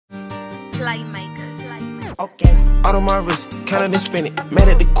Playmakers. Okay. Out on my wrist, counted and spin it. Mad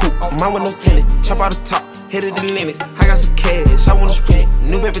at the coupe, mine with no tenant. Chop out the top, hit it the limits. I got some cash, I wanna spend it.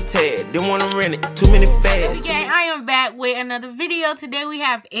 New paper tag, didn't wanna rent it. Too many fads. Okay, I am back with another video. Today we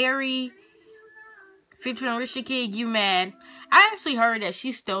have Airi featuring Rich The Kid-U Mad. I actually heard that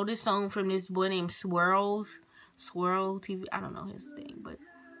she stole this song from this boy named Swirl TV. I don't know his thing, but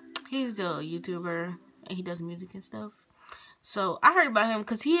he's a YouTuber and he does music and stuff. So I heard about him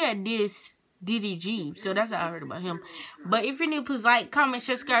because he had this DDG. So that's how I heard about him. But if you're new, please like, comment,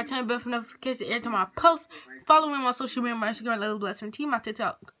 share, subscribe, turn the bell for notifications every time I post. Follow me on my social media, my Instagram, Little Blessing Team, my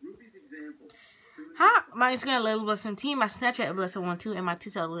TikTok. My Instagram, Little Blessing Team, my Snapchat, Blessing12, and my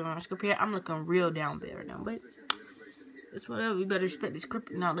TikTok, Little Blessing Team. I'm looking real down bad right now, but it's whatever. You better respect the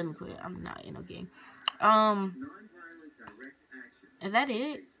script. No, let me quit. I'm not in no game. Is that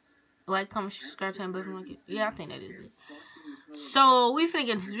it? Like, comment, subscribe, turn the bell for notifications. Yeah, I think that is it. So we finna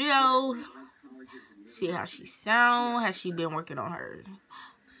get into this video. See how she sound. Has she been working on her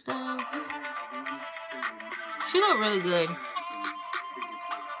stuff? She look really good.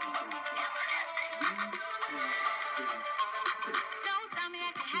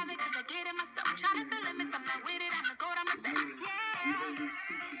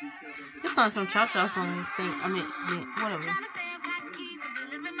 This song's some cha-cha song. I mean, whatever.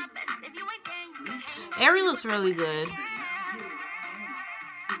 Airi looks really good.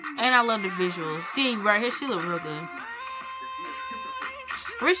 And I love the visuals. See, right here, she look real good.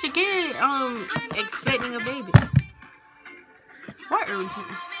 Rich The Kid, expecting a baby. What are we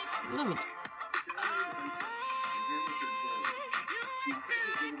doing? Let me.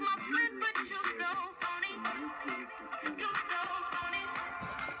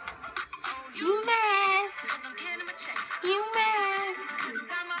 You mad? You mad?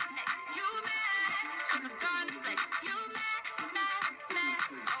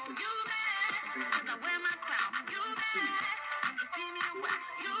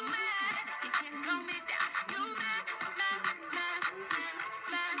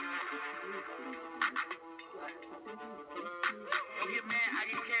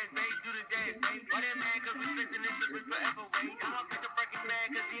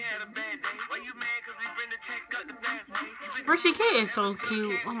 Rich The Kid is so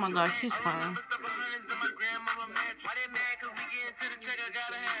cute. Oh my gosh, she's fine.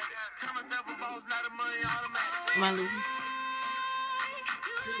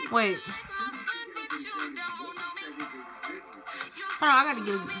 Wait. Hold on, I gotta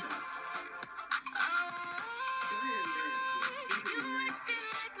get it.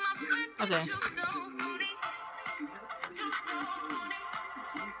 Okay.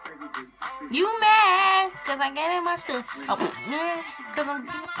 You mad? Cause I get in my stuff. Oh, yeah. Cause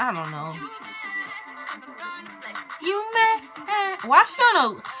I don't know. You mad? Why she on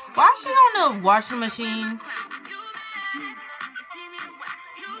the washing machine?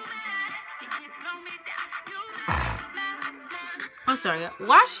 I'm sorry.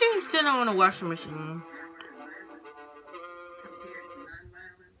 Why she sitting on the washing machine?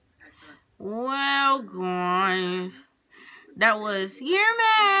 Well, guys, that was You're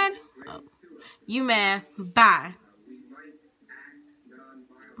Mad. Oh. You Mad. Bye.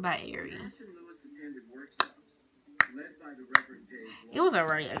 Bye, Airi. It was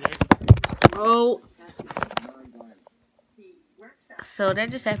alright, I guess. Oh. So that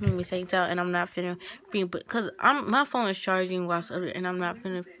just happened to me second time, and I'm not finna because my phone is charging whilst up there, and I'm not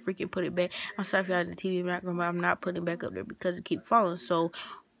finna freaking put it back. I'm sorry if y'all the TV background, but I'm not putting it back up there because it keeps falling. So,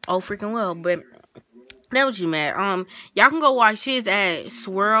 oh freaking well, but that was You Mad. Y'all can go watch his at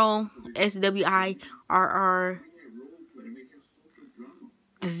Swirl, SWIRRZ,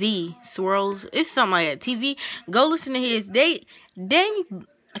 Swirls. It's something like that. TV. Go listen to his. They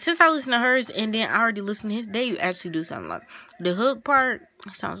since I listen to hers and then I already listened to his, they actually do something like the hook part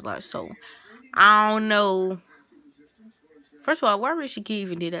sounds like so. I don't know. First of all, why Rich The Kid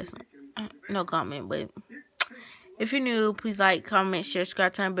even did that song? No comment, but if you're new, please like, comment, share,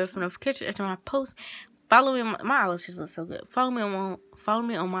 subscribe, turn bell for notifications every time I post. Follow me on my eyelashes look so good. Follow me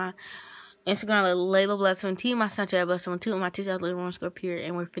on my Instagram, Little Blessing Team, my Snapchat, Blessing12, and my TikTok, Little Blessing up here.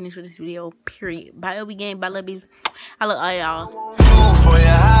 And we're finished with this video. Period. Bye, LB gang. Bye, love you. I love all y'all.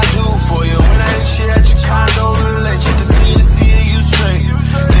 I do for you. When I ain't shit at your condo, let you to see you straight.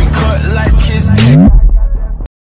 Then cut like kiss.